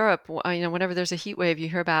know in Europe, whenever there's a heat wave, you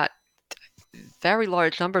hear about very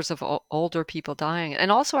large numbers of older people dying.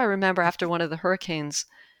 And also I remember after one of the hurricanes,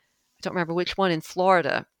 I don't remember which one, in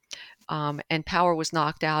Florida, and power was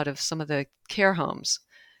knocked out of some of the care homes,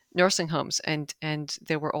 nursing homes, and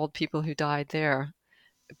there were old people who died there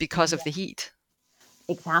because of the heat.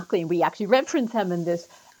 Exactly. We actually reference them in this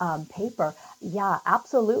paper. Yeah,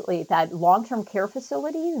 absolutely. That long-term care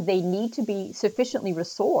facilities, they need to be sufficiently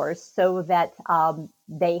resourced so that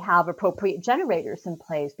they have appropriate generators in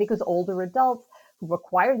place, because older adults who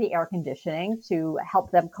require the air conditioning to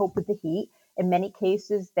help them cope with the heat, in many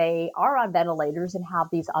cases, they are on ventilators and have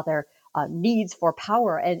these other needs for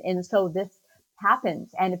power. And so this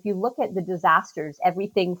happens. And if you look at the disasters,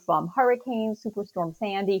 everything from hurricanes, Superstorm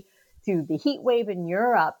Sandy, to the heat wave in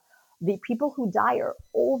Europe, the people who die are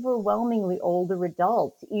overwhelmingly older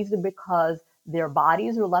adults, either because their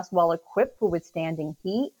bodies are less well equipped for withstanding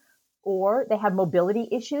heat, or they have mobility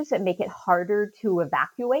issues that make it harder to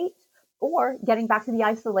evacuate, or getting back to the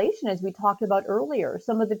isolation, as we talked about earlier.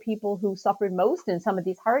 Some of the people who suffered most in some of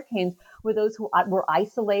these hurricanes were those who were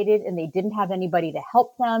isolated and they didn't have anybody to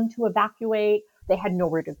help them to evacuate. They had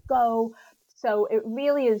nowhere to go. So it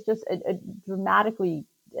really is just a dramatically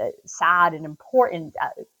sad and important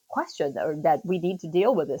question that we need to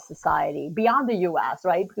deal with as society beyond the US,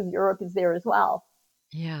 right? Because Europe is there as well.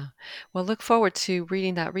 Yeah. Well, look forward to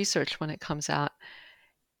reading that research when it comes out.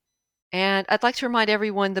 And I'd like to remind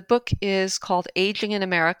everyone the book is called Aging in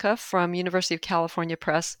America from University of California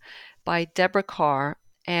Press by Deborah Carr.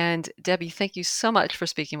 And Debbie, thank you so much for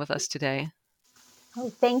speaking with us today. Oh,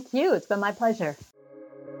 thank you. It's been my pleasure.